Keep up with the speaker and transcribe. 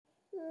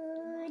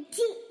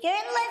You're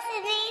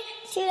listening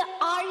to the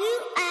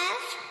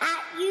RUF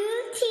at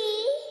UT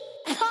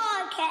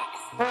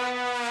podcast.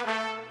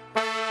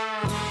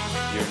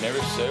 You're never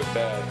so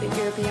bad that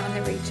you're beyond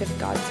the reach of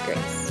God's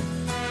grace.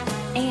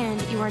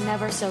 And you are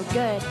never so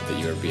good that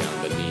you are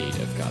beyond the need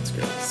of God's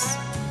grace.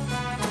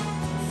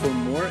 For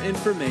more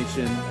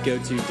information, go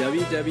to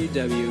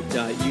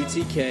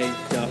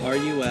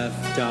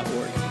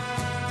www.utk.ruf.org.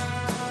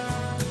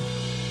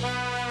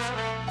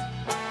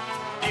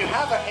 If you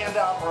have a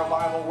handout or a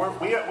Bible,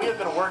 we have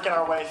been working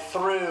our way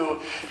through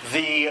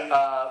the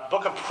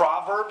book of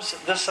Proverbs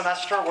this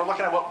semester. We're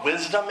looking at what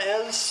wisdom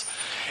is.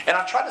 And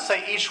I've tried to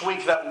say each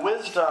week that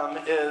wisdom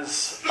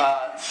is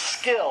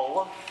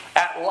skill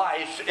at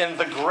life in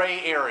the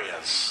gray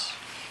areas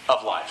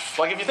of life.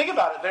 Like if you think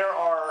about it, there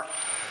are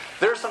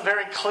some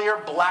very clear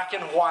black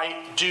and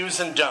white do's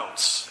and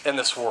don'ts in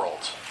this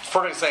world.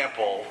 For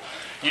example,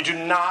 you do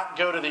not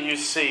go to the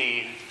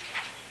UC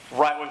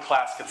right when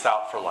class gets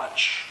out for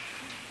lunch.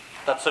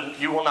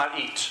 You will not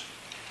eat.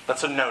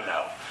 That's a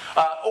no-no.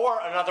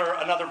 Or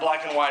another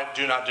black and white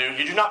do not do.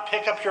 You do not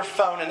pick up your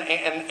phone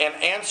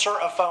and answer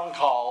a phone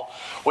call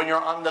when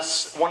you're on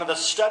one of the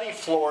study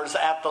floors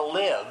at the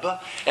lib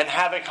and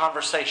have a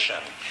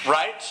conversation.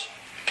 Right?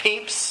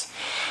 Peeps.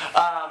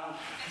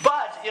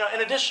 But,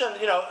 in addition,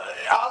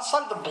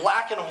 outside of the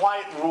black and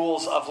white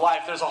rules of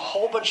life, there's a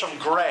whole bunch of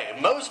gray.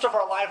 Most of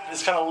our life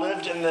is kind of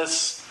lived in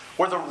this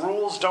where the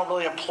rules don't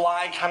really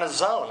apply kind of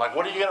zone. Like,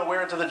 what are you going to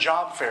wear to the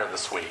job fair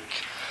this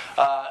week?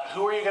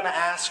 Who are you going to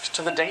ask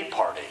to the date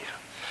party?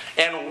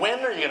 And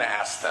when are you going to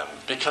ask them?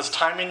 Because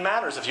timing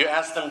matters. If you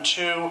ask them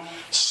too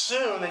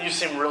soon, then you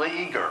seem really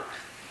eager.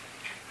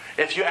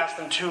 If you ask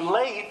them too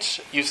late,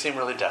 you seem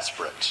really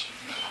desperate.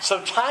 So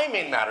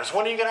timing matters.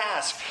 When are you going to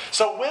ask?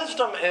 So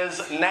wisdom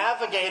is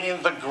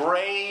navigating the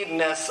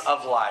grayness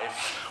of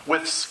life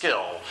with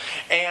skill.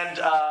 And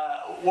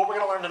what we're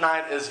going to learn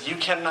tonight is you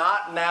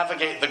cannot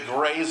navigate the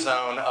gray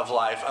zone of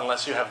life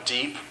unless you have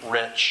deep,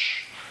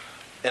 rich,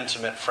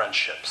 intimate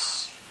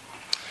friendships.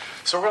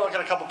 So we're going to look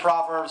at a couple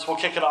Proverbs. We'll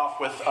kick it off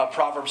with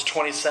Proverbs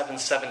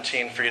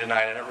 27:17 for you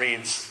tonight, and it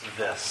reads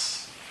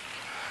this.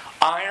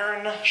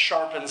 Iron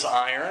sharpens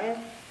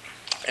iron,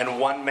 and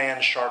one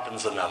man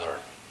sharpens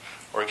another.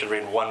 Or you could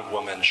read one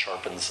woman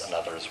sharpens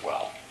another as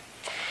well.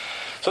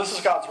 So this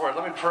is God's Word.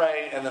 Let me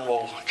pray, and then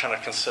we'll kind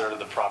of consider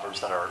the Proverbs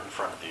that are in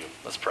front of you.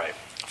 Let's pray.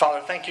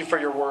 Father, thank you for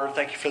your Word.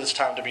 Thank you for this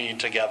time to be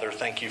together.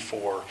 Thank you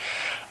for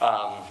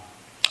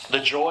the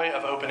joy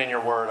of opening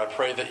your Word. I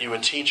pray that you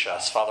would teach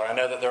us. Father, I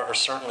know that there are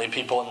certainly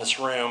people in this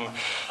room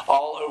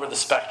all over the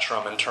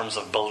spectrum in terms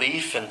of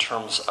belief, in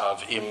terms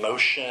of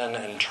emotion,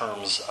 in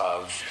terms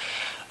of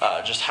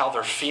just how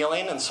they're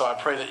feeling. And so I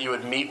pray that you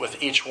would meet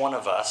with each one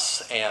of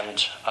us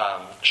and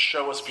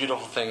show us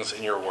beautiful things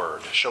in your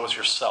Word. Show us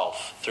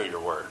yourself through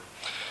your Word.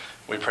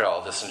 We pray all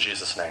of this in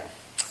Jesus' name.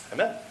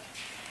 Amen.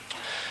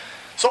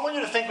 So I want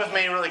you to think with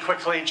me really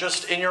quickly,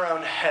 just in your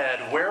own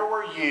head, where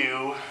were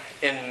you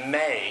in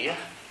May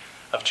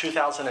of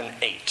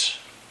 2008?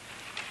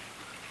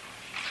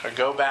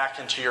 Go back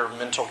into your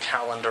mental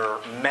calendar,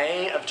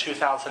 May of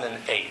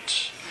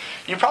 2008.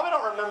 You probably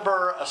don't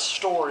remember a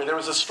story. There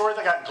was a story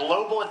that got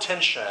global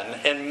attention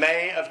in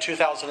May of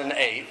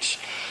 2008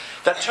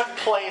 that took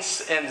place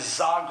in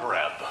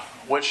Zagreb,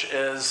 which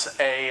is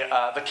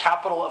the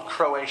capital of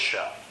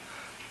Croatia.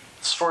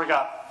 The story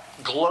got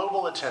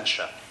global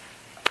attention.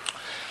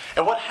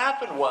 And what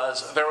happened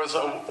was there was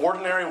an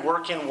ordinary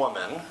working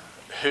woman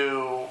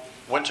who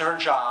went to her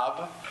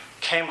job,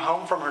 came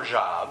home from her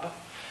job,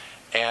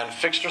 and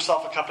fixed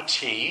herself a cup of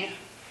tea,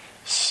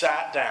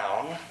 sat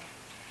down,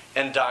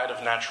 and died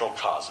of natural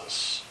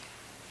causes.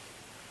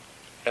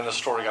 And the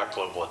story got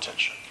global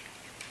attention.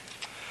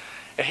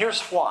 And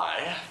here's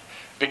why.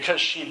 Because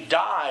she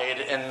died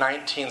in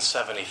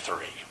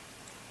 1973.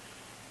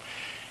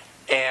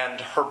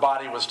 And her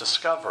body was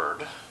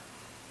discovered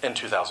in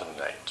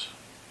 2008.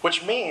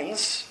 Which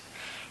means,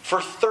 for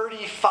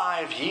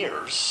 35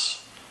 years,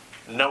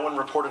 no one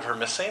reported her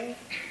missing.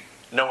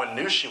 No one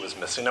knew she was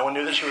missing. No one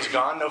knew that she was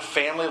gone. No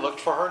family looked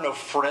for her. No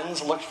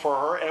friends looked for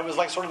her. And it was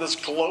like sort of this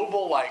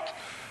global,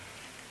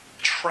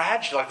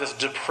 tragedy, this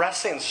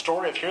depressing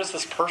story of here's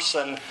this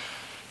person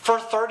for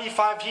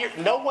 35 years.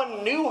 No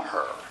one knew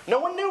her. No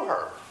one knew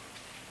her.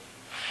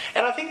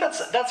 And I think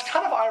that's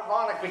kind of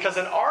ironic because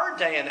in our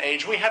day and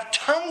age, we have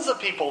tons of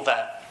people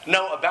that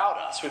know about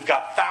us. We've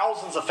got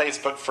thousands of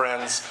Facebook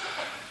friends.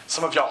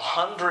 Some of y'all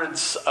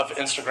hundreds of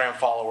Instagram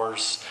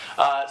followers.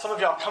 Some of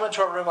y'all come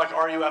into a room like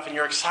RUF and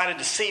you're excited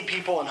to see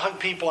people and hug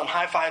people and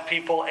high-five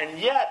people. And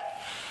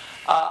yet,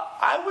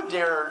 I would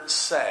dare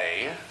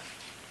say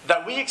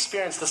that we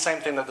experience the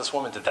same thing that this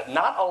woman did. That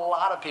not a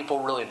lot of people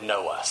really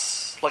know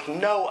us.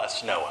 Know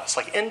us.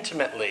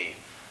 Intimately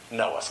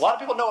know us. A lot of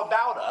people know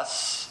about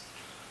us,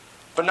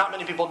 but not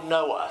many people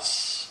know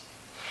us.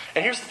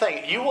 And here's the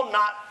thing. You will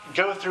not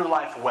go through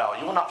life well.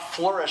 You will not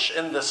flourish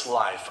in this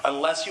life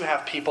unless you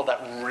have people that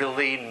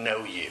really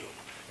know you.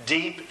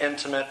 Deep,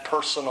 intimate,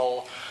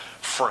 personal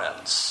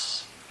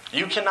friends.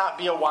 You cannot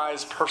be a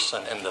wise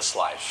person in this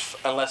life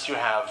unless you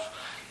have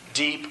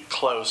deep,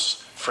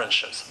 close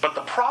friendships. But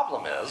the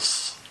problem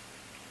is,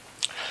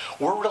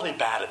 we're really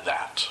bad at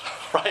that,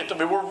 right? I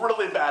mean, we're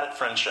really bad at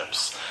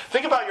friendships.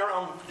 Think about your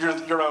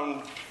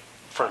own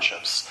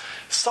friendships.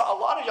 So a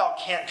lot of y'all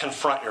can't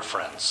confront your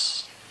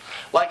friends.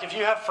 Like if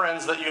you have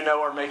friends that you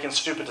know are making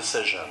stupid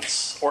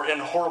decisions, or in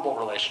horrible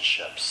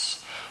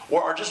relationships,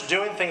 or are just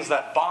doing things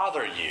that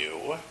bother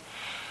you,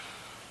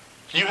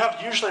 you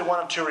have usually one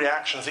of two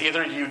reactions.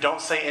 Either you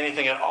don't say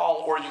anything at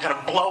all, or you kind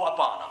of blow up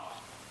on them.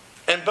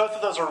 And both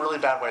of those are really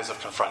bad ways of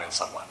confronting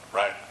someone,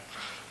 right?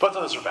 Both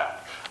of those are bad.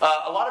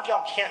 A lot of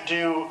y'all can't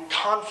do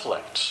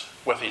conflict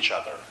with each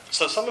other.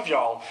 So some of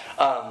y'all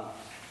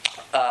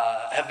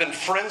have been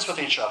friends with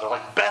each other,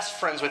 like best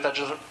friends with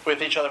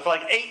each other for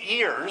like 8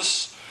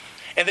 years,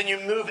 and then you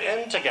move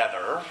in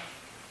together,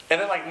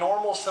 and then like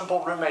normal,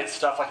 simple roommate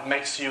stuff like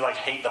makes you like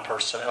hate the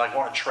person and like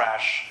want to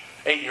trash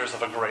 8 years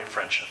of a great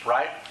friendship,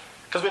 right?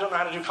 Because we don't know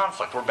how to do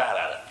conflict. We're bad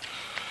at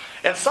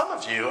it. And some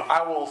of you,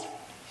 I will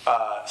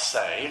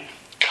say,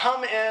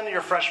 come in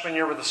your freshman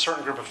year with a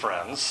certain group of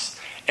friends,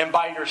 and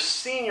by your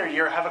senior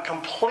year have a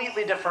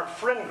completely different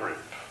friend group.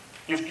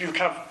 You've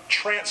kind of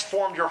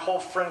transformed your whole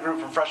friend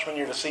group from freshman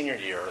year to senior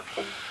year.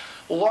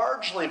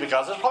 Largely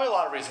because, there's probably a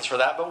lot of reasons for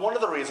that, but one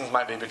of the reasons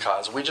might be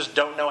because we just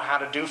don't know how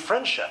to do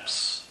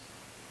friendships.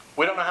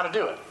 We don't know how to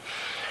do it.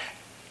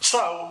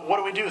 So, what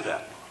do we do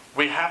then?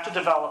 We have to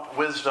develop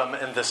wisdom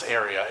in this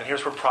area, and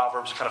here's where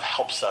Proverbs kind of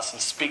helps us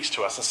and speaks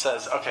to us and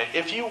says, okay,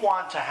 if you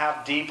want to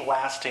have deep,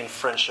 lasting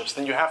friendships,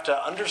 then you have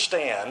to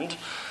understand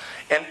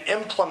and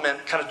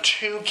implement kind of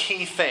two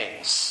key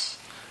things.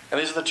 And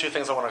these are the two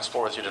things I want to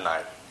explore with you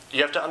tonight.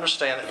 You have to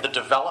understand the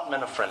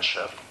development of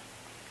friendship,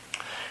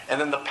 and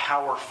then the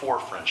power for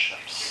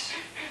friendships.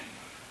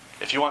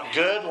 If you want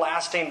good,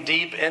 lasting,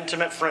 deep,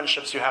 intimate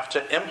friendships, you have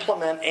to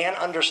implement and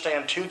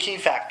understand two key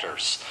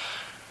factors.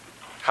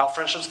 How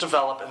friendships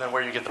develop, and then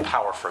where you get the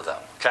power for them.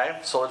 Okay?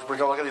 So we're going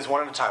to look at these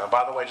one at a time. And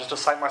by the way, just to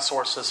cite my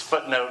sources,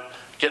 footnote,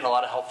 getting a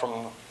lot of help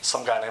from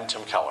some guy named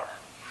Tim Keller.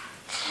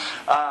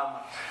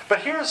 But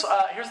here's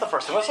the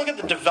first thing. Let's look at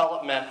the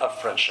development of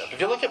friendship.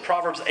 If you look at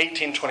Proverbs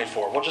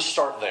 18:24, we'll just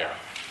start there.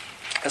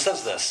 It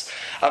says this: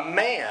 a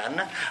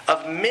man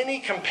of many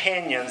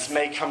companions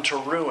may come to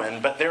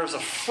ruin, but there's a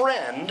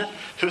friend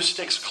who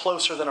sticks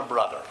closer than a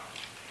brother.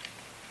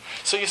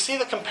 So you see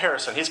the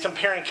comparison. He's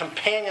comparing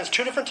companions,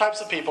 two different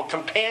types of people,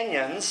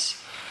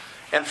 companions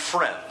and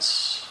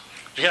friends.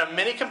 You can have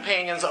many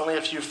companions, only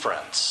a few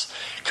friends.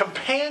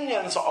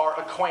 Companions are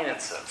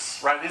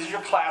acquaintances, right? These are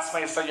your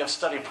classmates that you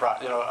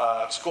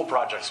have school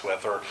projects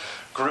with or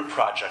group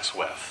projects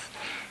with.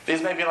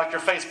 These may be like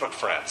your Facebook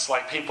friends,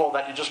 like people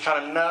that you just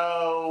kind of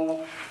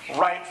know,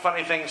 write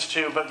funny things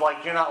to, but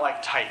like you're not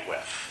like tight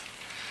with.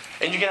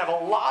 And you can have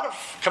a lot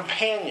of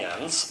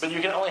companions, but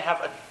you can only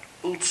have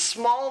a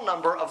small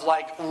number of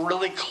like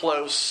really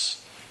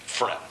close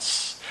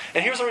friends.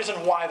 And here's the reason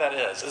why that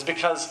is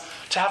because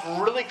to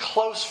have really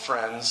close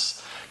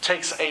friends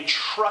takes a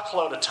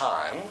truckload of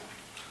time,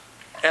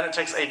 and it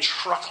takes a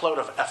truckload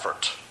of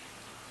effort.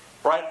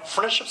 Right?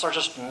 Friendships are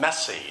just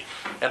messy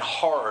and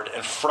hard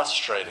and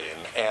frustrating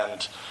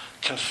and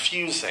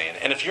confusing.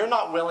 And if you're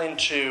not willing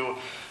to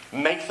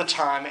make the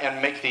time and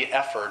make the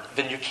effort,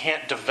 then you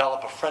can't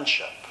develop a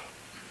friendship.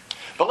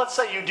 But let's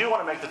say you do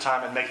want to make the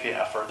time and make the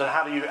effort, then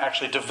how do you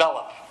actually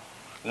develop?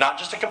 Not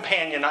just a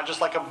companion, not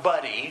just like a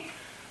buddy,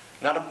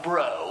 not a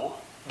bro,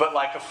 but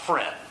like a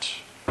friend.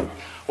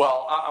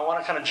 Well, I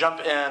want to kind of jump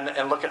in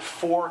and look at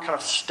four kind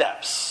of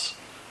steps.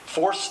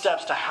 4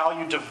 steps to how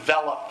you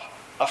develop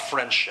a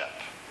friendship,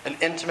 an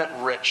intimate,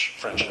 rich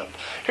friendship.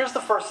 Here's the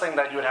first thing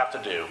that you would have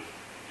to do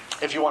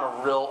if you want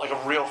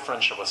a real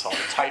friendship with someone,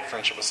 a tight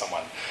friendship with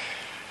someone.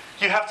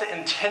 You have to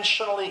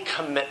intentionally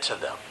commit to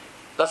them.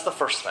 That's the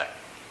first thing.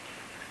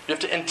 You have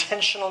to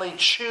intentionally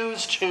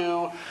choose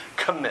to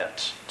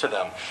commit to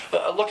them.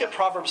 Look at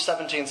Proverbs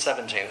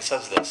 17:17. It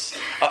says this: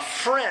 a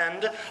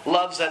friend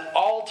loves at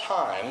all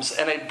times,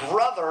 and a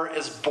brother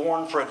is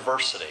born for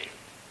adversity.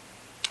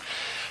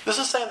 This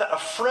is saying that a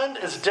friend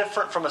is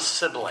different from a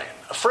sibling.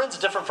 A friend's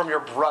different from your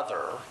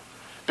brother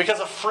because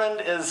a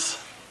friend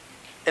is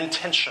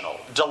intentional,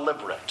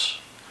 deliberate.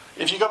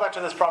 If you go back to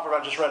this proverb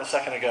I just read a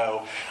second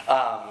ago,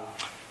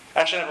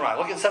 actually, never mind.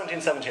 Look at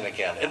 17:17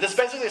 again. This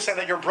basically is saying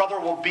that your brother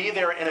will be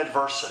there in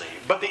adversity.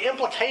 But the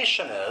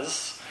implication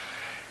is,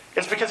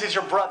 it's because he's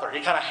your brother.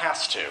 He kind of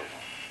has to.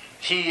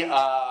 He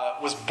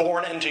was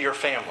born into your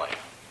family.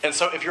 And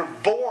so if you're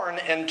born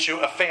into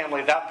a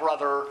family, that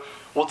brother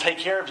will take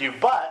care of you.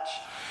 But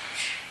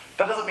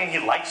that doesn't mean he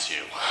likes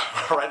you,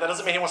 right? That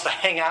doesn't mean he wants to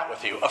hang out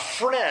with you. A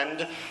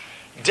friend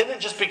didn't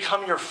just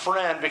become your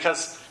friend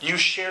because you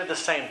share the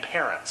same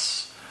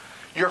parents.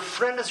 Your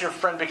friend is your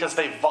friend because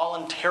they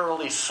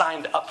voluntarily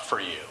signed up for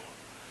you.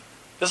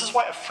 This is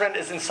why a friend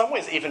is in some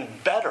ways even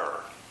better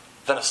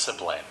than a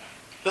sibling.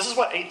 This is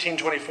what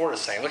 18:24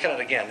 is saying. Look at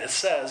it again. It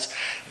says,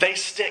 they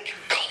stick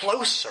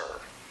closer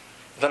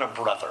than a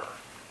brother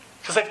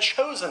because they've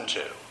chosen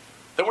to.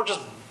 They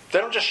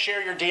don't just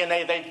share your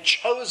DNA, they've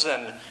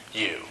chosen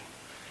you.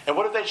 And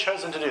what have they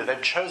chosen to do?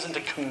 They've chosen to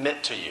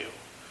commit to you.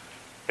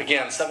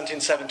 Again,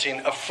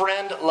 17:17, a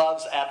friend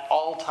loves at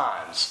all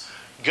times.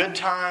 Good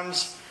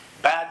times,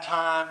 bad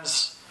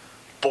times,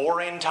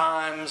 boring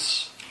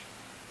times.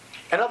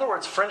 In other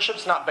words,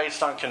 friendship's not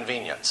based on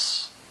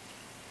convenience.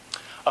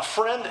 A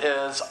friend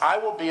is, I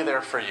will be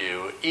there for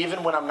you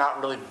even when I'm not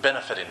really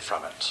benefiting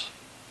from it.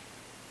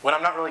 When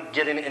I'm not really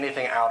getting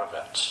anything out of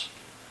it.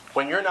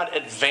 When you're not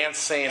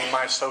advancing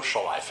my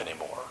social life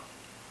anymore.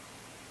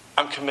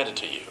 I'm committed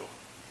to you.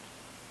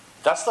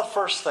 That's the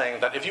first thing,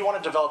 that if you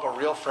want to develop a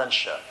real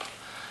friendship,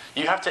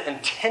 you have to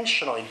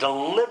intentionally,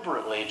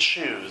 deliberately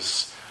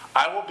choose,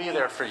 I will be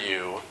there for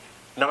you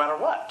no matter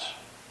what.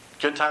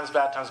 Good times,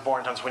 bad times,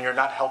 boring times, when you're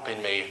not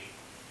helping me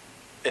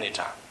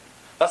anytime.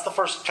 That's the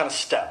first kind of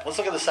step. Let's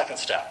look at the second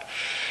step.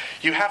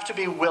 You have to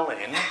be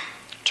willing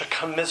to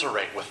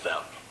commiserate with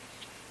them.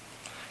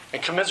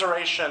 And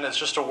commiseration is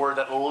just a word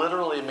that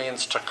literally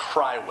means to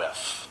cry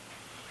with,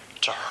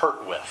 to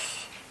hurt with,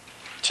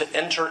 to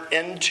enter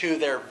into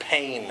their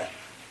pain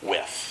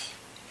with.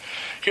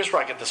 Here's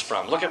where I get this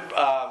from. Look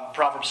at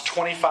Proverbs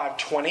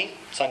 25:20.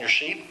 It's on your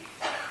sheet.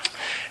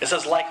 It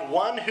says, like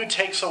one who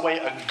takes away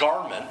a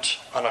garment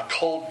on a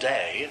cold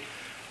day,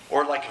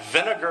 or like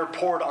vinegar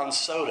poured on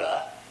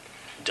soda,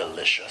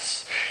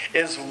 delicious,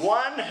 is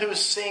one who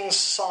sings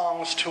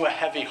songs to a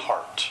heavy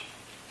heart.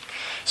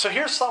 So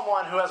here's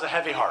someone who has a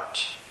heavy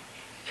heart.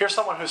 Here's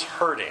someone who's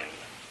hurting.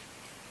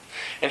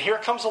 And here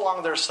comes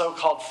along their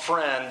so-called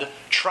friend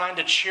trying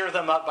to cheer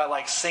them up by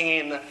like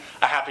singing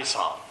a happy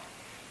song.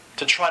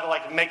 To try to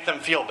like make them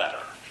feel better.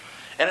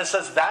 And it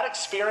says that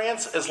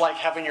experience is like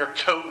having your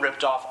coat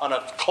ripped off on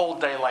a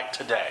cold day like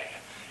today.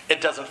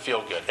 It doesn't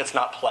feel good. It's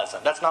not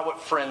pleasant. That's not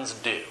what friends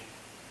do.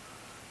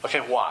 Okay,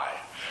 why?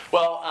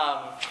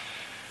 Well,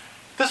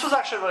 this was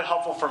actually really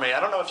helpful for me. I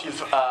don't know if you've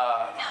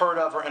heard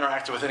of or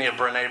interacted with any of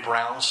Brene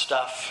Brown's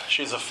stuff.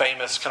 She's a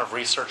famous kind of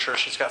researcher.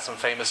 She's got some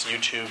famous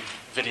YouTube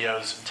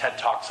videos, TED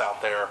Talks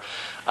out there.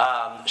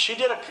 She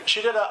did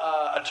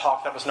a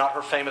talk that was not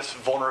her famous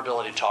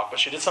vulnerability talk, but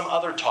she did some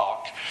other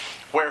talk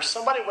where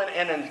somebody went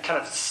in and kind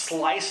of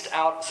sliced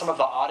out some of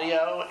the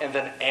audio and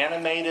then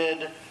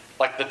animated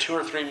like the 2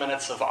 or 3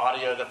 minutes of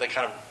audio that they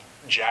kind of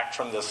jacked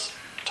from this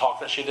talk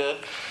that she did.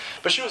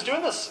 But she was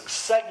doing this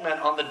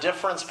segment on the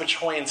difference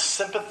between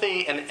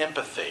sympathy and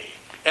empathy.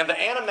 And the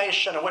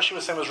animation and what she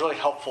was saying was really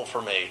helpful for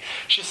me.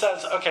 She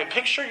says, okay,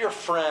 picture your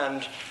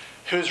friend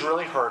who's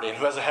really hurting,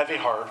 who has a heavy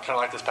heart, kind of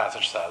like this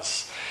passage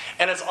says.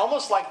 And it's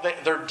almost like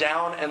they're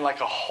down in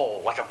like a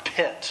hole, like a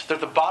pit. They're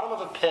at the bottom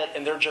of a pit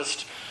and they're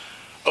just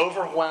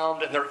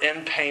overwhelmed and they're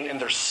in pain and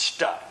they're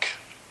stuck.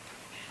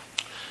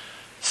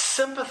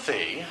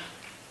 Sympathy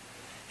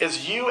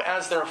is you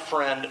as their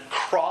friend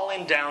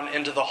crawling down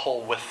into the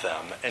hole with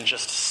them and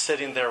just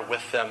sitting there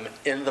with them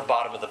in the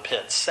bottom of the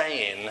pit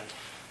saying,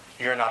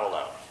 you're not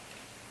alone.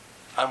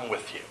 I'm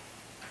with you.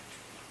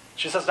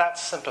 She says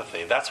that's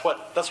sympathy. That's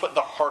what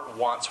the heart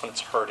wants when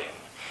it's hurting.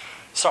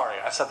 Sorry,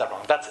 I said that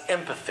wrong. That's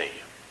empathy.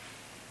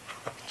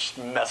 Just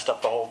messed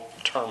up the whole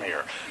term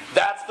here.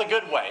 That's the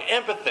good way,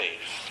 empathy.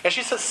 And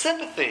she says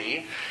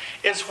sympathy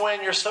is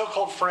when your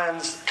so-called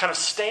friends kind of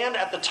stand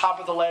at the top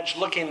of the ledge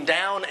looking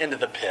down into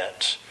the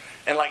pit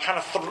and like kind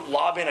of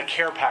lobbing a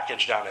care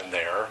package down in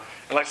there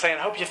and like saying,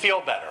 hope you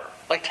feel better.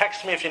 Like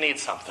text me if you need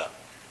something.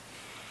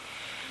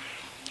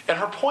 And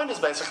her point is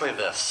basically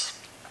this.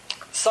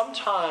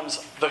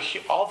 Sometimes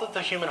all that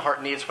the human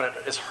heart needs when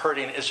it is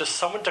hurting is just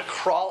someone to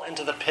crawl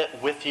into the pit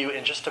with you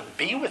and just to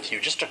be with you,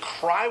 just to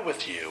cry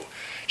with you,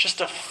 just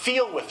to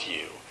feel with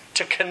you,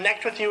 to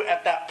connect with you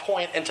at that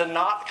point and to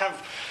not kind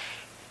of...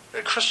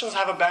 Christians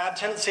have a bad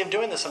tendency of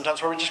doing this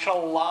sometimes where we just kind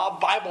of lob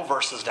Bible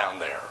verses down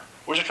there.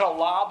 We just kind of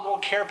lob little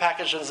care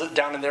packages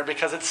down in there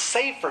because it's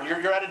safer.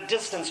 You're at a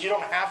distance. You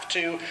don't have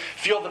to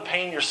feel the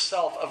pain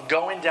yourself of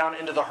going down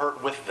into the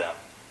hurt with them.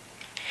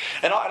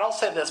 And I'll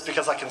say this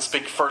because I can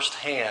speak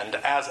firsthand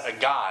as a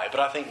guy, but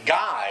I think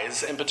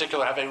guys in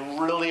particular have a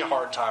really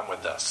hard time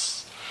with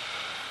this.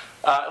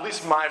 At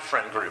least my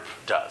friend group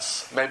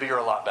does. Maybe you're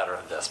a lot better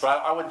at this.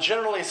 But I would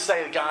generally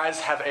say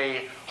guys have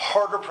a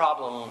harder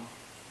problem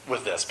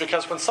with this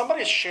because when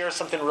somebody shares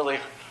something really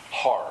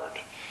hard,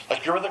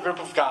 like you're with a group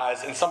of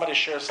guys and somebody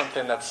shares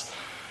something that's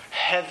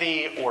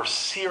heavy or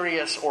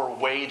serious or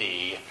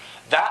weighty,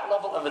 that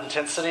level of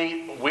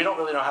intensity we don't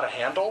really know how to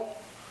handle.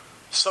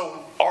 So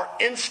our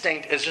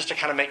instinct is just to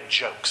kind of make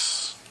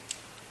jokes.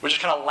 We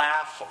just kind of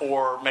laugh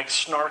or make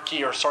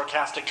snarky or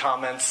sarcastic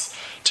comments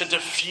to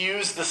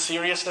diffuse the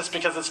seriousness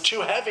because it's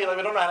too heavy, like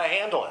we don't know how to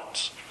handle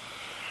it.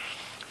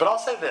 But I'll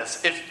say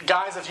this,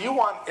 if you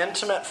want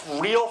intimate,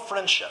 real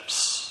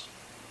friendships,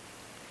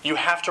 you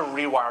have to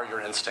rewire your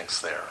instincts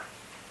there.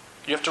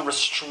 You have to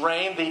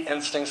restrain the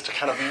instincts to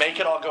kind of make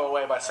it all go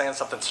away by saying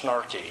something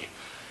snarky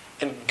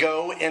and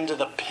go into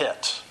the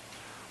pit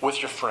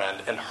with your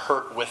friend and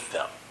hurt with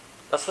them.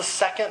 That's the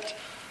second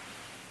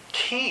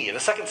key, the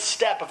second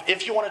step of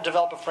if you want to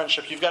develop a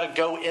friendship, you've got to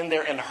go in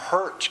there and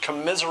hurt,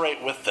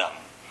 commiserate with them.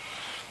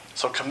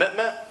 So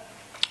commitment,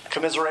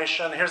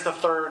 commiseration. Here's the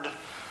third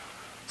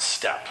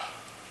step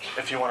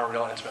if you want a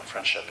real intimate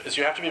friendship, is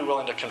you have to be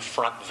willing to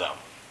confront them.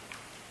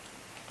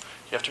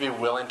 You have to be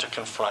willing to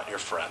confront your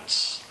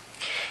friends.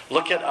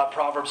 Look at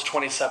Proverbs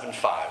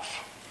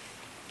 27:5.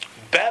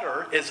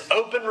 Better is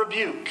open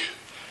rebuke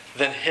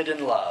than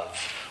hidden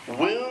love.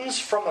 Wounds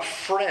from a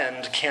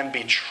friend can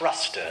be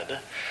trusted,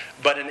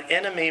 but an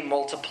enemy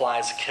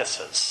multiplies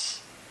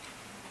kisses.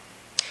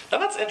 Now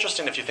that's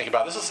interesting if you think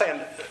about it. This is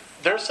saying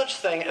there's such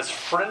thing as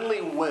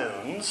friendly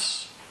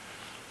wounds,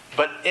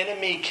 but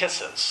enemy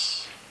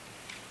kisses.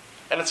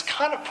 And it's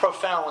kind of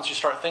profound once you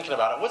start thinking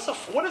about it.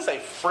 What is a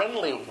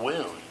friendly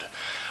wound?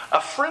 A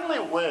friendly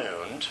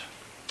wound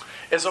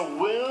is a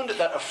wound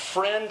that a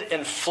friend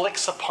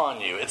inflicts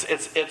upon you.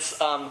 It's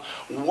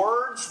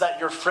words that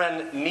your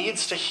friend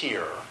needs to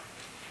hear.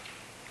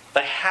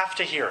 They have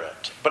to hear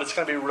it, but it's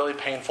going to be really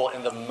painful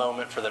in the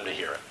moment for them to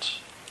hear it.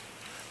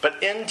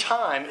 But in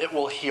time, it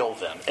will heal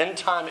them. In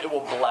time, it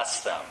will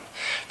bless them.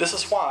 This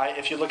is why,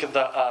 if you look at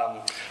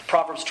the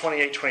Proverbs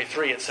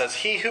 28:23, it says,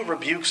 "He who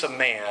rebukes a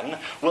man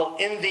will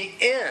in the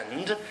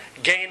end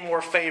gain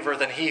more favor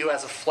than he who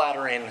has a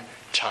flattering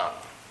tongue."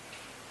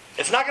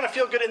 It's not going to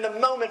feel good in the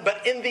moment,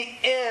 but in the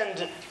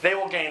end, they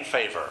will gain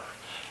favor.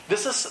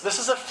 This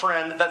is a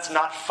friend that's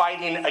not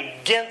fighting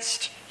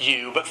against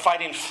you, but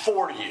fighting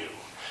for you.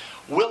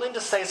 Willing to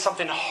say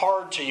something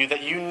hard to you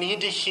that you need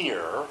to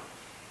hear,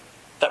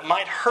 that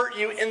might hurt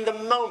you in the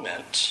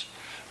moment,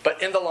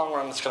 but in the long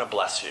run, it's going to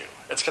bless you.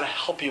 It's going to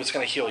help you. It's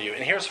going to heal you.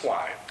 And here's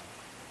why.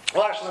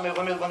 Well, actually,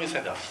 let me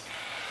say this.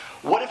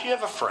 What if you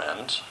have a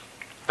friend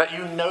that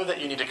you know that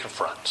you need to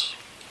confront?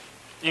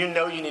 You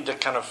know you need to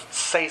kind of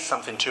say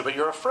something to, but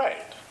you're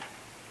afraid.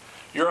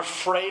 You're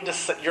afraid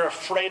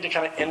to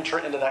kind of enter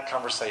into that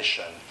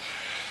conversation.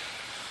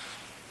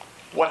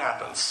 What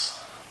happens?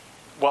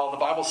 Well, the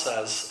Bible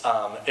says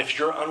if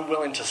you're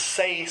unwilling to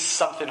say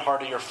something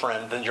hard to your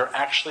friend, then you're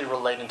actually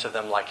relating to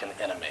them like an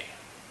enemy.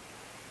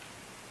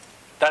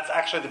 That's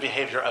actually the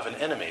behavior of an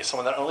enemy.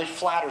 Someone that only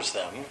flatters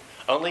them,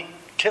 only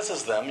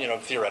kisses them,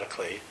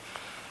 theoretically,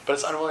 but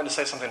is unwilling to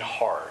say something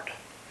hard.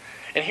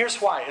 And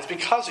here's why. It's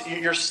because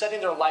you're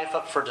setting their life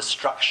up for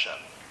destruction.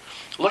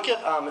 Look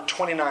at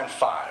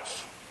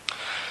 29:5.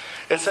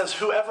 It says,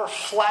 "Whoever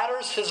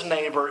flatters his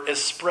neighbor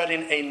is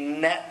spreading a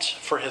net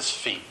for his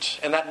feet."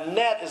 And that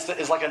net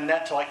is like a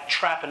net to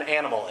trap an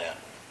animal in.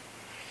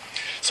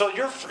 So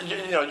your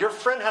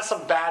friend has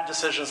some bad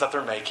decisions that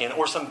they're making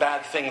or some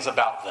bad things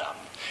about them.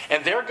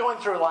 And they're going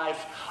through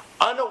life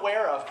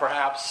unaware of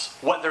perhaps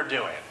what they're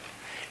doing.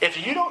 If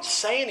you don't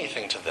say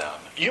anything to them,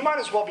 you might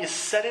as well be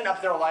setting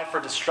up their life for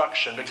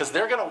destruction, because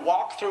they're going to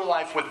walk through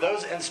life with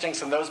those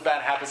instincts and those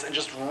bad habits and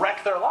just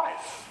wreck their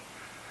life.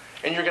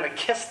 And you're going to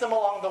kiss them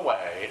along the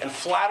way and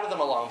flatter them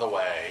along the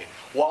way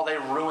while they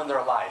ruin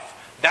their life.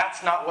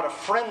 That's not what a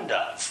friend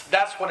does.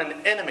 That's what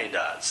an enemy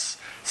does.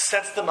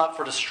 Sets them up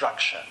for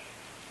destruction.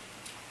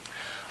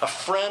 A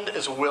friend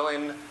is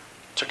willing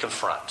to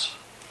confront.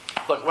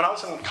 Look, when I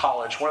was in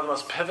college, one of the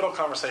most pivotal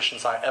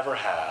conversations I ever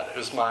had, it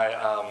was my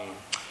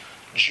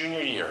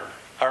junior year.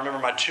 I remember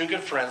my two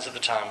good friends at the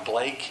time,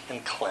 Blake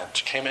and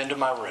Clint, came into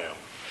my room,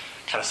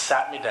 kind of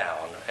sat me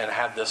down, and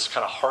had this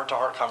kind of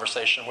heart-to-heart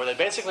conversation where they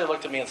basically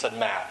looked at me and said,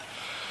 "Matt,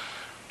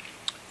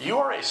 you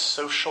are a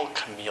social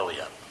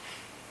chameleon."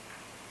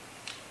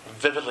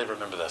 Vividly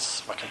remember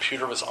this. My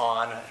computer was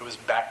on. It was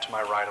back to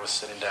my right. I was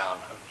sitting down.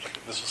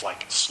 This was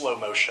like slow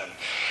motion.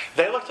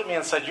 They looked at me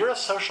and said, "You're a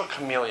social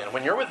chameleon.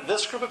 When you're with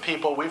this group of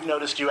people, we've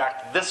noticed you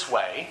act this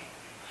way.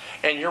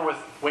 And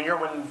when you're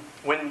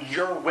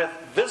with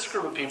this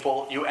group of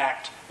people, you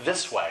act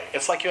this way.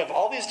 It's like you have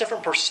all these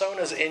different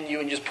personas in you,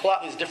 and you just pull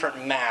out these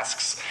different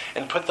masks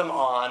and put them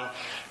on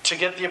to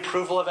get the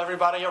approval of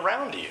everybody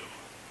around you."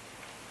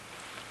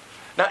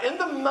 Now, in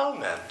the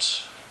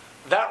moment,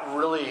 that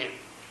really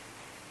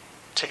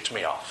ticked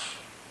me off.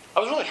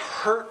 I was really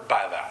hurt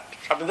by that.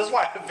 I mean, this is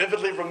why I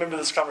vividly remember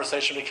this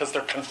conversation, because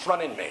they're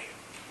confronting me.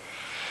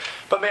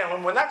 But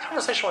man, when that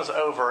conversation was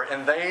over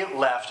and they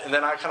left, and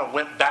then I kind of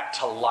went back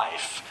to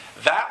life,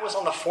 that was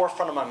on the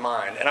forefront of my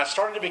mind. And I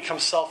started to become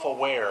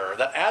self-aware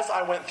that as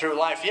I went through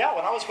life, when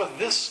I was with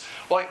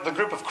the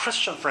group of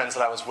Christian friends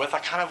that I was with, I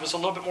kind of was a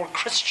little bit more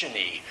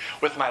Christian-y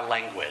with my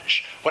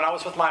language. When I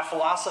was with my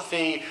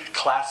philosophy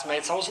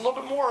classmates, I was a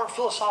little bit more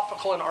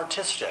philosophical and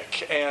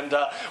artistic. And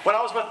when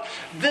I was with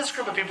this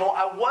group of people,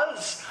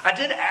 I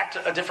did act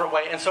a different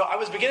way. And so I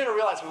was beginning to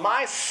realize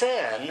my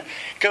sin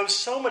goes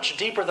so much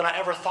deeper than I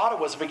ever thought it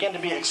was. It began to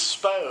be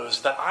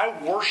exposed that I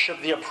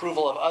worship the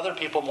approval of other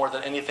people more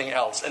than anything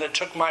else. And it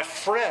took my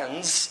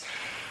friends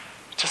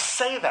to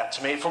say that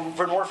to me in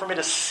order for me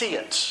to see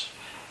it.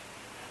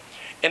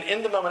 And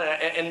in the moment,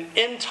 and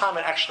in time,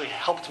 it actually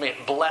helped me.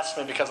 It blessed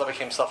me, because I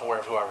became self-aware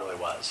of who I really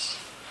was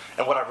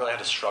and what I really had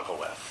to struggle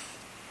with.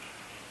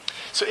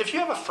 So if you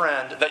have a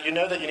friend that you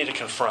know that you need to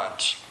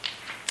confront,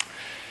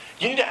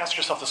 you need to ask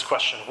yourself this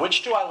question: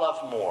 which do I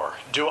love more?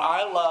 Do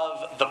I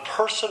love the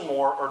person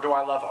more, or do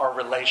I love our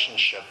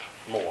relationship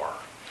more?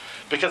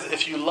 Because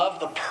if you love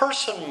the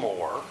person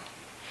more,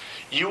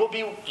 you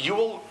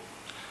will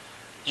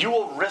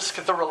risk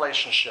the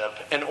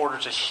relationship in order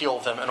to heal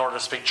them, in order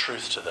to speak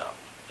truth to them.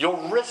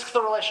 You'll risk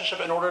the relationship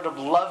in order to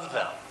love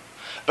them.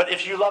 But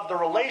if you love the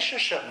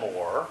relationship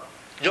more,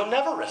 you'll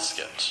never risk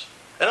it.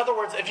 In other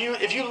words, if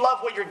you love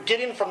what you're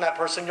getting from that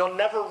person, you'll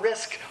never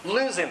risk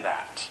losing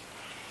that.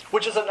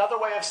 Which is another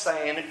way of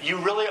saying you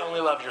really only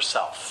love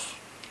yourself.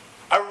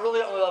 I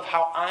really only love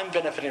how I'm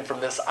benefiting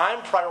from this. I'm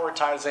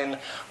prioritizing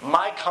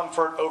my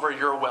comfort over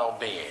your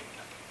well-being.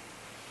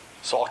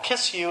 So I'll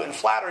kiss you and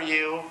flatter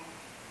you,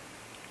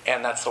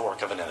 and that's the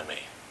work of an enemy.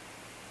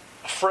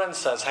 A friend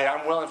says, hey,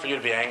 I'm willing for you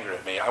to be angry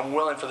at me. I'm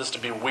willing for this to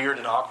be weird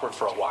and awkward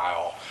for a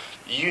while.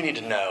 You need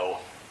to know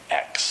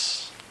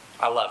X.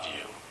 I love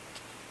you.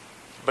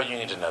 But you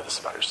need to know this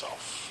about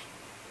yourself.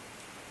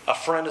 A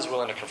friend is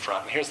willing to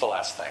confront. And here's the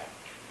last thing.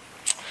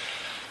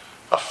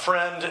 A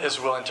friend is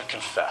willing to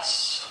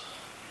confess.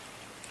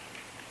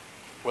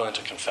 Willing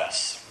to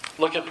confess.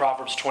 Look at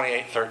Proverbs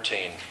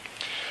 28:13.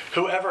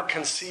 Whoever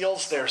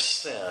conceals their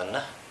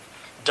sin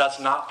does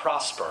not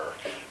prosper,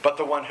 but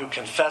the one who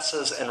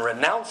confesses and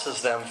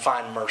renounces them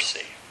find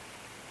mercy.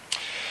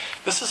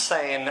 This is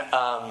saying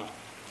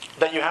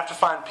that you have to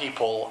find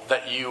people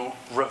that you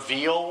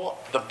reveal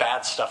the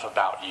bad stuff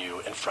about you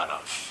in front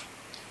of.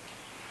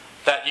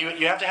 That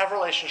you have to have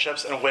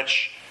relationships in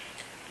which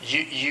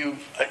you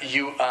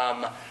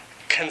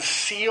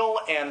conceal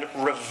and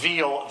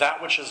reveal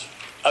that which is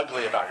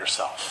ugly about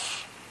yourself.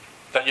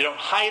 That you don't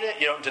hide it,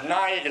 you don't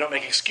deny it, you don't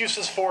make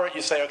excuses for it.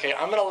 You say, okay,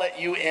 I'm going to let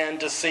you in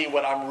to see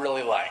what I'm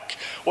really like,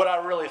 what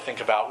I really think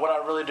about, what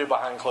I really do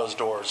behind closed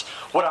doors,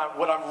 what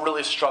I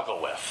really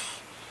struggle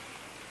with.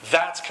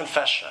 That's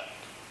confession.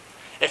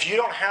 If you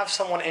don't have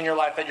someone in your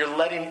life that you're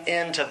letting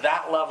into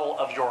that level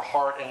of your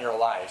heart and your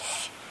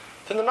life,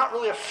 then they're not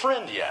really a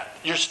friend yet.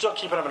 You're still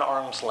keeping them at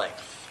arm's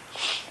length.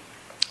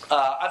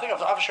 I think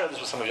I've shared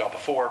this with some of y'all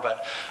before,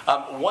 but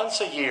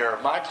once a year,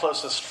 my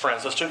closest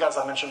friends, those two guys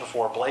I mentioned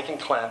before, Blake and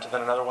Clint, and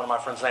then another one of my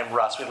friends named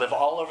Russ, we live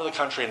all over the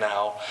country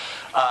now.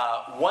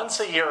 Once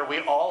a year, we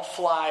all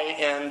fly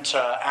into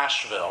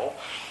Asheville,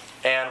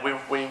 and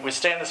we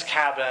stay in this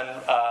cabin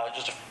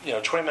just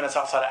 20 minutes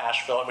outside of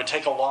Asheville, and we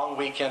take a long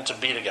weekend to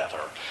be together.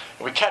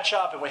 And we catch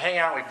up, and we hang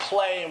out, and we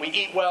play, and we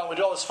eat well, and we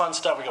do all this fun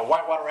stuff. We go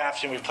whitewater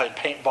rafting, we play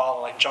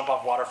paintball, and jump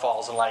off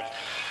waterfalls, and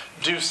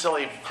do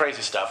silly,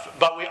 crazy stuff.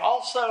 But we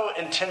also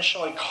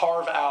intentionally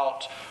carve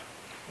out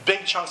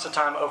big chunks of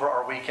time over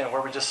our weekend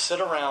where we just sit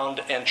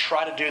around and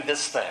try to do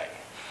this thing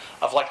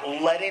of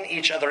letting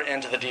each other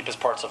into the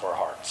deepest parts of our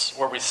hearts,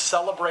 where we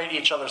celebrate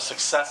each other's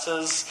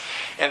successes,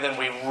 and then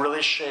we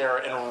really share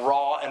in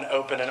raw and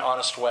open and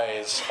honest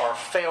ways our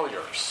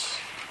failures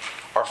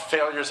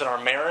in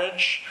our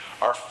marriage,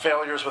 our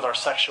failures with our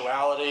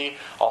sexuality,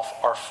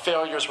 our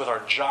failures with our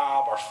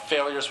job, our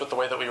failures with the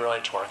way that we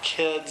relate to our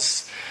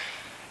kids.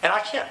 And I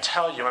can't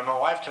tell you, and my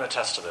wife can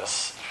attest to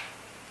this,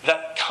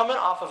 that coming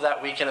off of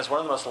that weekend is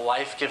one of the most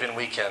life-giving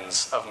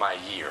weekends of my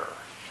year.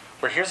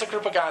 Where here's a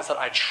group of guys that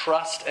I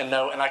trust and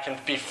know, and I can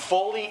be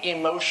fully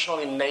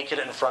emotionally naked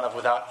in front of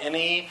without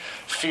any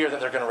fear that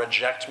they're going to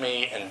reject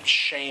me and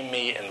shame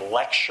me and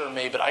lecture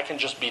me, but I can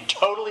just be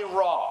totally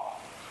raw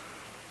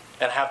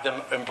and have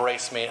them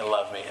embrace me and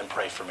love me and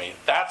pray for me.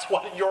 That's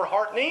what your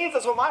heart needs.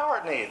 That's what my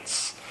heart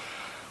needs.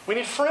 We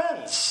need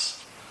friends.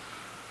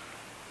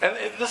 And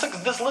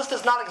this list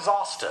is not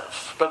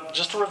exhaustive, but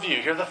just to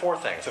review, here are the 4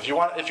 things. If you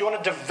want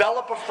to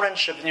develop a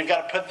friendship, then you've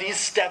got to put these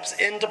steps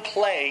into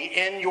play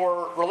in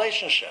your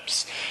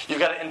relationships. You've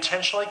got to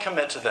intentionally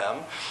commit to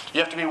them. You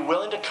have to be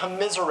willing to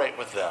commiserate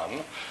with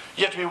them.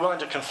 You have to be willing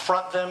to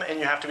confront them, and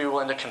you have to be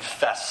willing to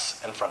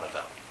confess in front of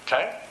them.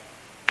 Okay?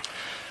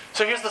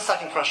 So here's the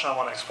second question I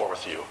want to explore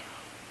with you.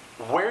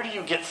 Where do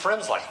you get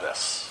friends like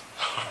this?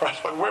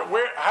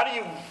 How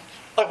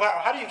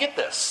do you get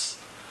this?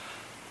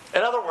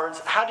 In other words,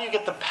 how do you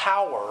get the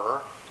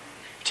power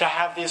to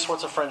have these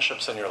sorts of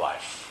friendships in your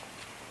life?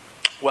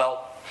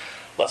 Well,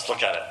 let's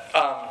look at it.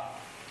 I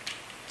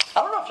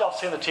don't know if y'all have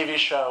seen the TV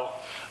show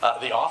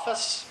The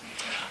Office,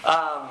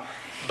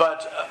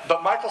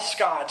 but Michael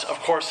Scott, of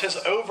course, his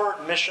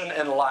overt mission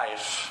in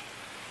life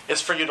is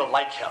for you to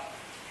like him,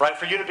 right?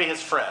 For you to be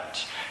his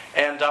friend.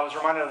 And I was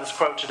reminded of this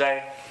quote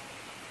today.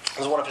 This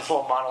is one of his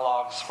little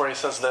monologues where he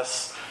says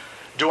this: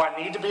 "Do I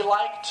need to be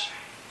liked?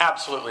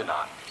 Absolutely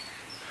not.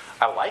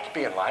 I like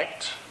being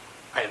liked.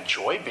 I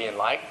enjoy being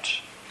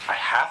liked. I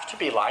have to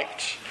be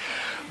liked.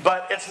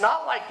 But it's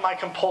not like my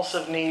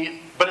compulsive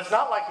need. But it's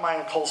not like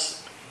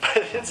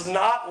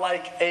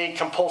a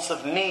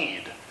compulsive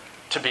need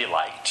to be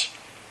liked,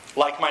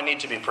 like my need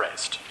to be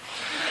praised."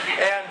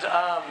 And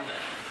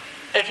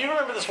if you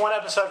remember this one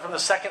episode from the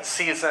 2nd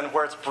season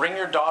where it's Bring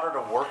Your Daughter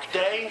to Work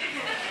Day,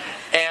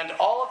 and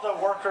all of the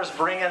workers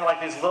bring in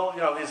these little,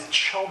 these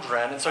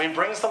children, and so he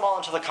brings them all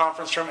into the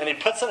conference room and he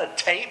puts in a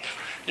tape.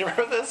 You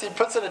remember this? He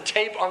puts in a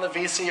tape on the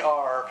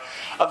VCR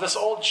of this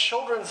old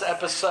children's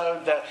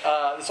episode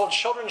this old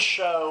children's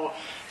show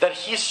that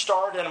he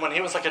starred in when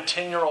he was a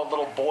 10-year-old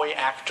little boy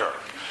actor.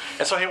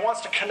 And so he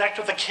wants to connect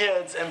with the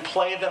kids and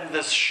play them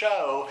this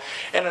show,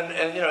 and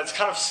it's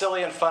kind of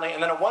silly and funny.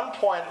 And then at one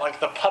point,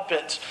 the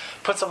puppet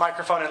puts a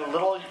microphone in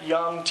little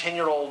young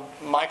 10-year-old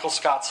Michael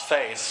Scott's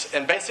face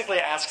and basically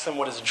asks him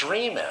what his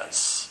dream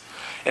is.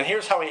 And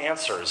here's how he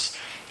answers.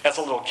 as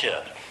a little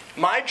kid.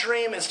 My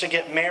dream is to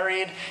get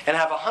married and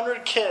have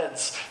 100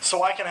 kids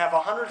so I can have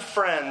 100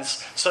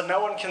 friends so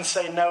no one can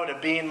say no to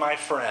being my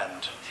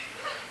friend.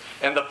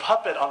 And the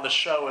puppet on the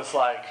show is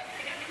like,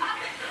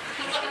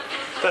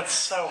 that's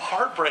so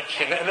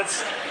heartbreaking.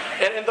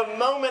 And in the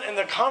moment in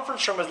the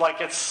conference room is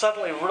like, it's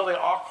suddenly really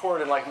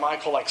awkward, and like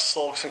Michael like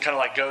sulks and kind of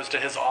like goes to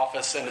his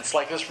office, and it's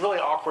like this really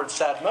awkward,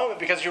 sad moment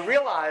because you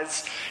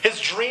realize his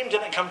dream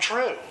didn't come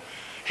true.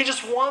 He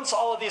just wants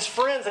all of these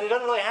friends and he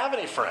doesn't really have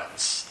any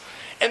friends.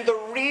 And the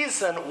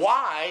reason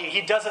why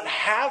he doesn't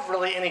have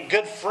really any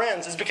good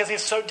friends is because he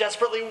so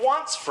desperately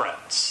wants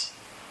friends.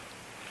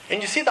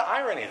 And you see the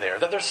irony there,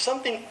 that there's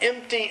something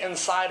empty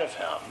inside of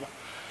him,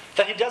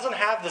 that he doesn't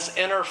have this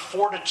inner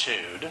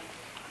fortitude.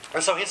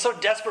 And so he's so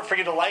desperate for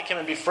you to like him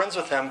and be friends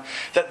with him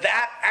that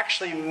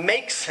actually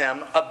makes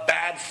him a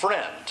bad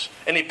friend.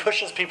 And he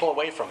pushes people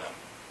away from him.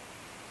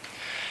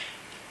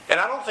 And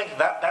I don't think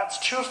that's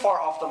too far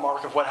off the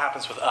mark of what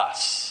happens with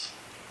us.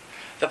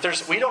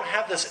 That we don't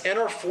have this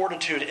inner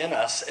fortitude in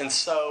us, and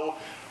so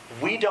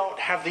we don't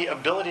have the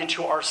ability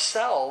to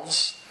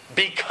ourselves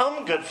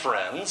become good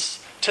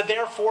friends to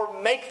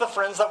therefore make the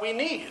friends that we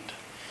need.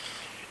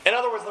 In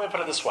other words, let me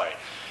put it this way.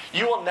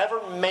 You will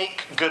never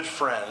make good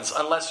friends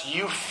unless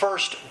you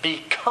first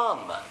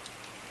become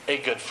a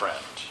good friend.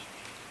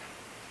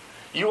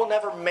 You will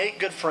never make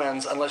good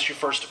friends unless you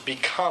first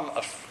become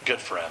a good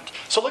friend.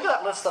 So look at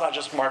that list that I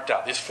just marked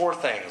out, these 4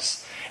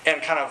 things,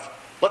 and kind of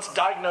let's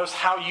diagnose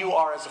how you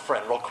are as a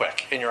friend real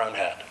quick in your own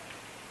head.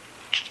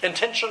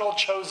 Intentional,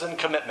 chosen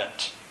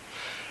commitment.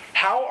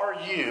 How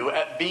are you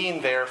at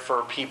being there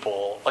for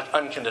people, like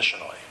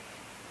unconditionally?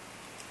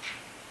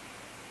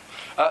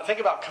 Think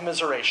about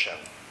commiseration.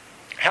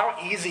 How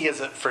easy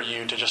is it for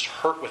you to just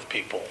hurt with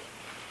people,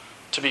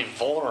 to be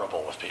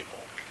vulnerable with people?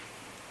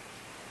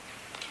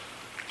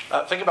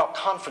 Think about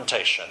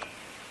confrontation.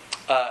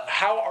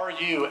 How are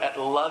you at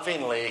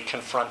lovingly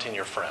confronting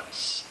your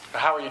friends?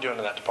 How are you doing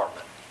in that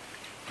department?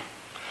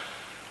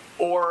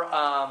 Or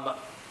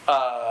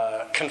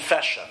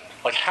confession.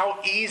 Like, how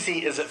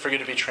easy is it for you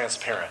to be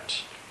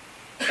transparent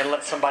and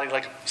let somebody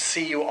like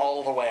see you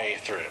all the way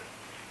through?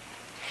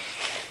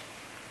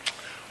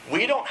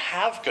 We don't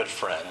have good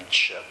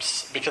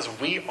friendships because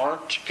we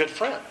aren't good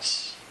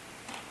friends.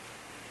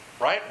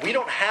 Right? We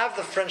don't have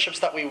the friendships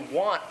that we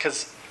want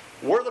because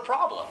we're the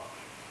problem.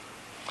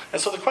 And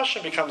so the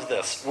question becomes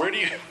this: where do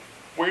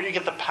you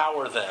get the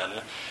power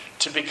then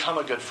to become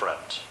a good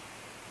friend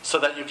so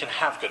that you can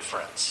have good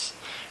friends?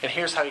 And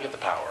here's how you get the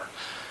power.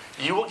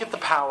 You will get the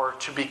power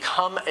to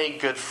become a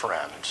good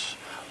friend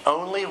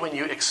only when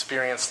you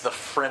experience the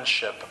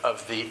friendship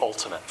of the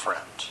ultimate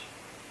friend.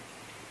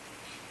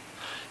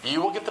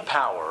 You will get the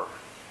power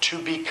to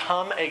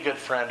become a good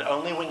friend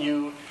only when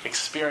you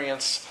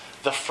experience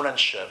the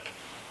friendship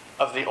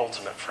of the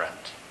ultimate friend.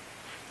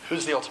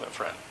 Who's the ultimate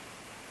friend?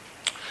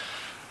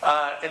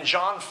 In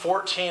John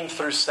 14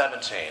 through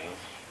 17,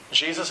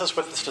 Jesus is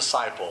with his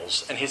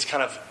disciples, and he's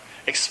kind of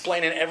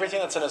explaining everything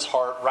that's in his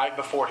heart right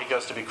before he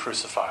goes to be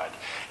crucified.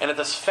 And at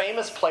this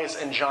famous place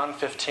in John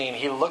 15,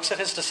 he looks at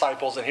his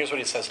disciples, and here's what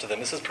he says to them.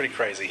 This is pretty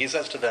crazy. He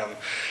says to them,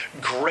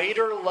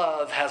 "Greater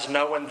love has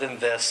no one than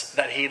this,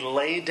 that he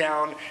laid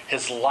down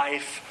his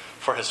life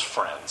for his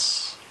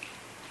friends."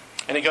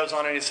 And he goes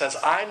on and he says,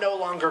 "I no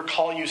longer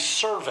call you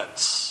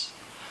servants,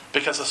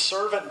 because a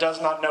servant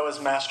does not know his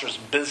master's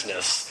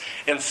business.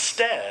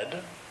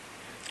 Instead,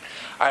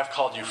 I have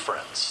called you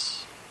friends."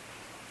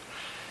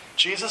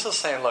 Jesus is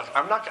saying, look,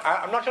 I'm not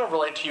going to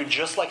relate to you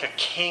just like a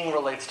king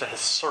relates to his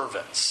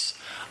servants.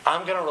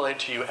 I'm going to relate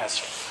to you as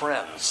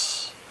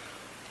friends.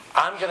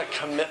 I'm going to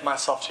commit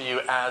myself to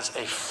you as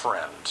a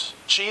friend.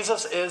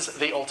 Jesus is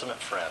the ultimate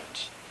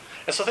friend.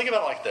 And so think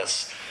about it like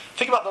this.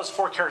 Think about those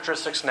 4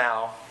 characteristics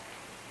now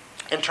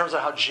in terms of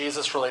how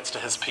Jesus relates to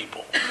his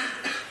people.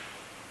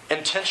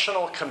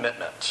 Intentional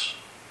commitment.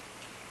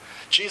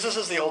 Jesus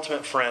is the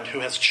ultimate friend who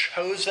has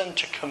chosen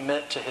to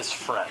commit to his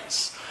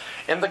friends.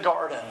 In the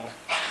garden,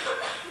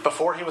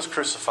 before he was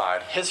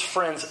crucified, his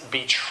friends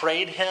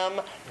betrayed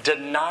him,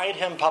 denied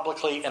him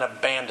publicly, and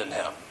abandoned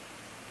him.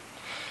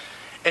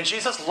 And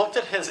Jesus looked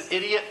at his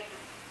idiot,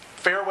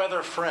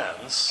 fair-weather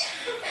friends,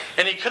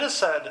 and he could have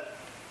said,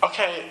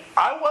 okay,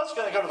 I was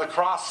going to go to the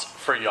cross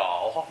for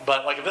y'all,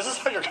 but like if this is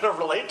how you're going to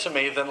relate to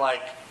me, then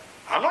like,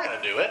 I'm not going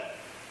to do it.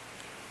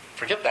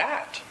 Forget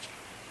that.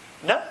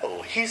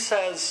 No, he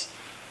says,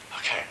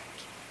 okay,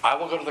 I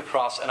will go to the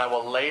cross and I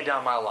will lay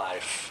down my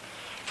life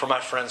for my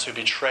friends who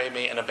betray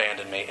me and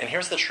abandon me. And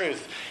here's the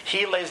truth.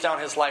 He lays down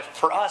his life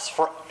for us,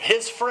 for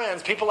his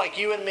friends, people like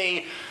you and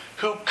me,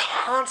 who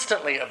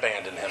constantly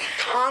abandon him,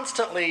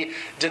 constantly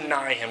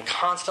deny him,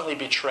 constantly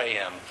betray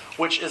him,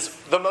 which is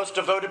the most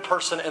devoted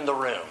person in the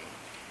room,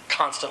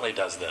 constantly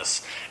does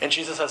this. And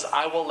Jesus says,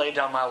 I will lay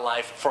down my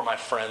life for my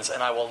friends,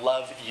 and I will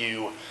love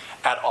you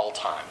at all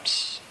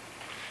times.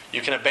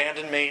 You can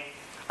abandon me.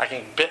 I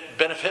can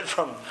benefit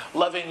from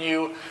loving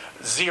you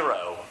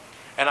 0,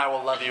 and I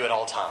will love you at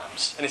all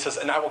times. And he says,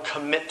 and I will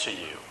commit to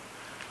you.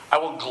 I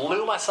will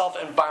glue myself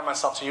and bind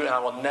myself to you, and I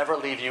will never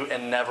leave you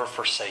and never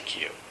forsake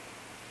you.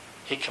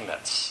 he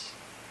commits.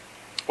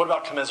 What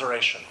about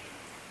commiseration?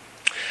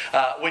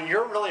 When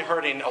you're really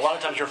hurting, a lot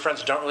of times your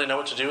friends don't really know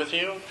what to do with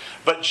you,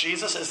 but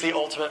Jesus is the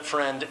ultimate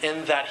friend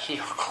in that he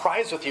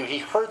cries with you, he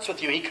hurts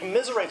with you, he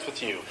commiserates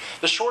with you.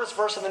 The shortest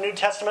verse in the New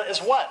Testament is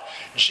what?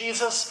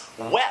 Jesus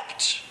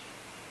wept.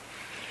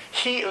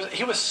 He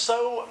was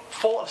so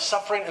full of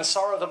suffering and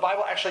sorrow. The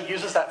Bible actually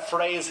uses that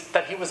phrase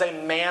that he was a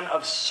man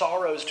of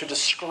sorrows to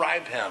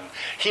describe him.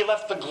 He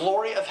left the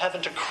glory of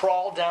heaven to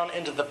crawl down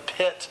into the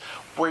pit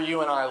where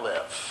you and I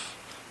live.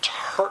 To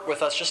hurt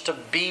with us, just to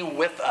be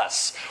with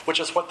us,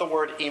 which is what the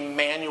word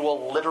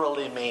Emmanuel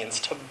literally means.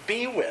 To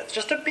be with,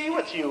 just to be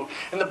with you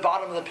in the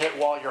bottom of the pit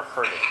while you're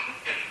hurting.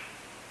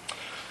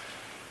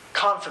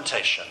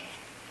 Confrontation.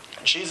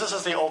 Jesus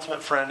is the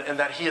ultimate friend in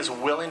that he is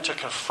willing to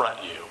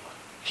confront you.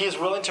 He is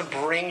willing to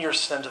bring your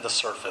sin to the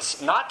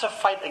surface. Not to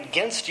fight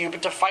against you,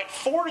 but to fight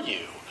for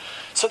you.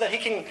 So that he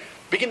can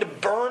begin to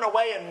burn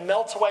away and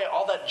melt away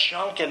all that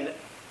junk and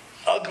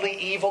ugly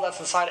evil that's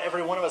inside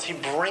every one of us. He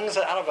brings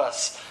it out of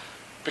us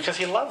because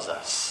he loves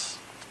us.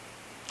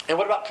 And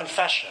what about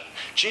confession?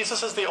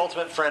 Jesus is the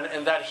ultimate friend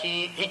in that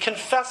he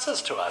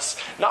confesses to us.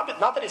 Not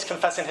that he's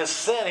confessing his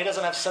sin. He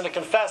doesn't have sin to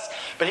confess.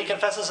 But he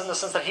confesses in the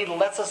sense that he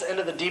lets us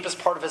into the deepest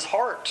part of his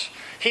heart.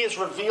 He has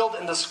revealed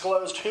and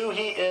disclosed who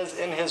he is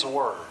in his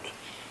word.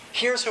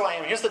 Here's who I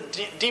am. Here's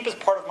the deepest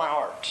part of my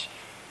heart.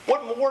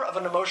 What more of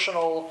an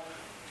emotional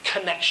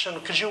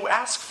connection could you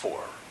ask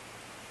for?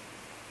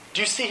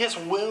 Do you see his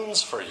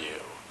wounds for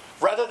you?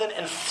 Rather than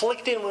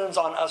inflicting wounds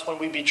on us when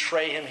we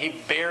betray him, he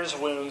bears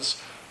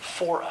wounds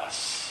for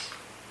us.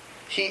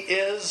 He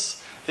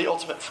is the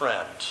ultimate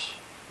friend.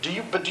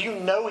 But do you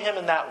know him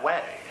in that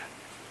way?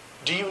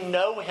 Do you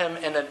know him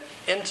in an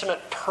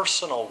intimate,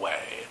 personal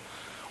way?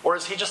 Or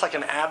is he just like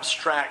an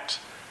abstract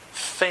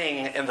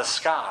thing in the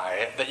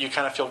sky that you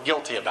kind of feel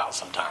guilty about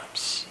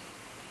sometimes?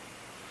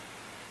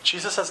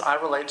 Jesus says, I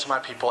relate to my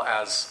people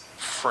as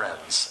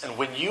friends. And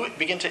when you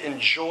begin to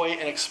enjoy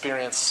and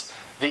experience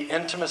the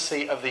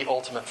intimacy of the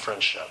ultimate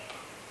friendship,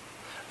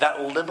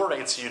 that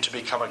liberates you to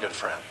become a good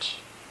friend.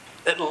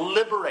 It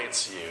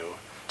liberates you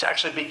to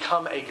actually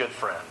become a good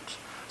friend.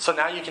 So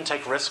now you can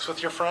take risks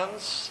with your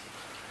friends.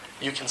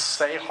 You can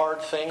say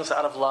hard things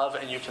out of love,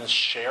 and you can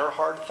share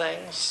hard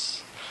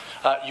things.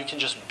 You can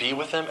just be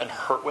with them and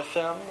hurt with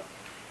them.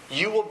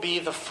 You will be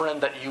the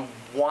friend that you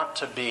want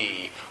to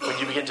be when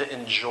you begin to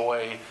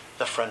enjoy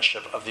the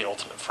friendship of the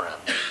ultimate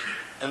friend.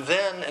 And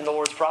then, in the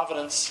Lord's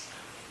providence,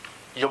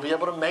 you'll be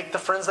able to make the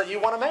friends that you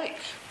want to make.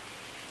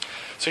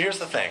 So here's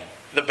the thing.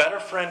 The better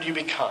friend you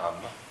become,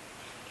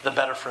 the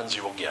better friends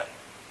you will get.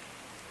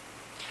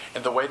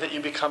 And the way that you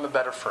become a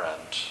better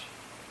friend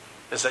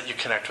is that you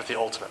connect with the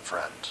ultimate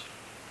friend.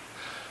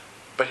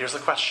 But here's the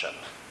question.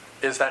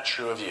 Is that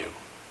true of you?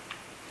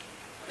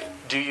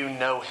 Do you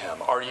know him?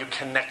 Are you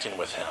connecting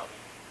with him?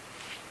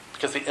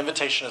 Because the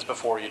invitation is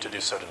before you to do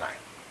so tonight.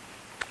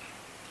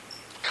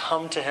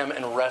 Come to him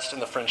and rest in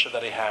the friendship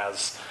that he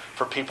has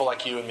for people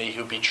like you and me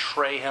who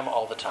betray him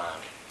all the time.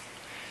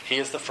 He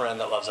is the friend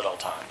that loves at all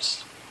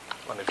times.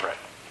 Let me pray.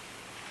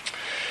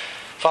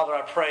 Father,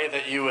 I pray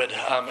that you would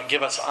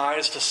give us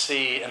eyes to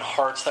see and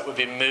hearts that would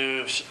be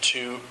moved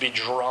to be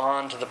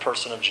drawn to the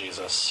person of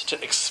Jesus,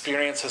 to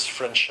experience his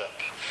friendship,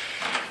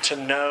 to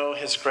know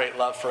his great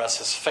love for us,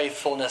 his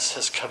faithfulness,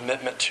 his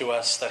commitment to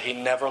us, that he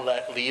never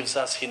leaves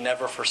us, he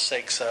never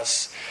forsakes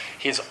us.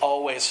 He's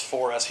always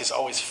for us. He's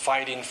always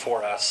fighting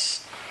for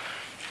us.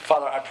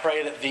 Father, I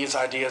pray that these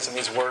ideas and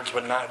these words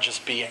would not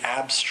just be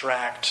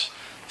abstract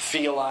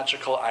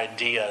theological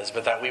ideas,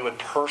 but that we would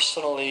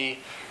personally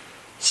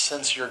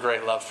sense your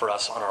great love for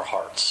us on our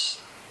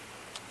hearts.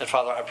 And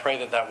Father, I pray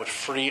that that would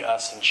free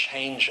us and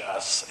change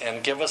us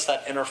and give us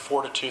that inner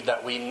fortitude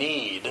that we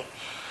need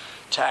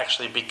to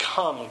actually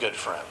become good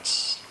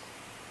friends.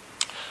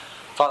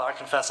 Father, I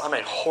confess I'm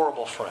a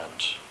horrible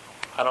friend.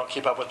 I don't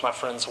keep up with my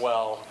friends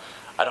well.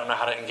 I don't know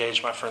how to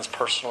engage my friends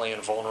personally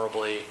and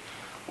vulnerably.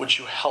 Would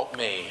you help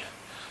me?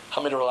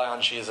 Help me to rely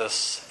on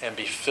Jesus and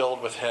be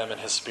filled with him and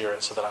his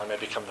spirit so that I may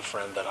become the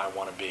friend that I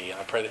want to be. And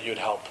I pray that you would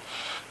help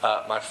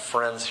my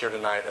friends here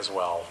tonight as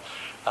well.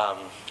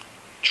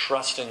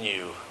 Trust in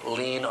you,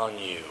 lean on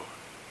you,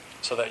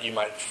 so that you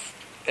might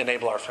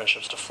enable our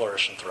friendships to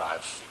flourish and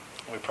thrive.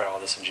 We pray all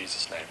this in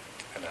Jesus' name.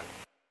 Amen.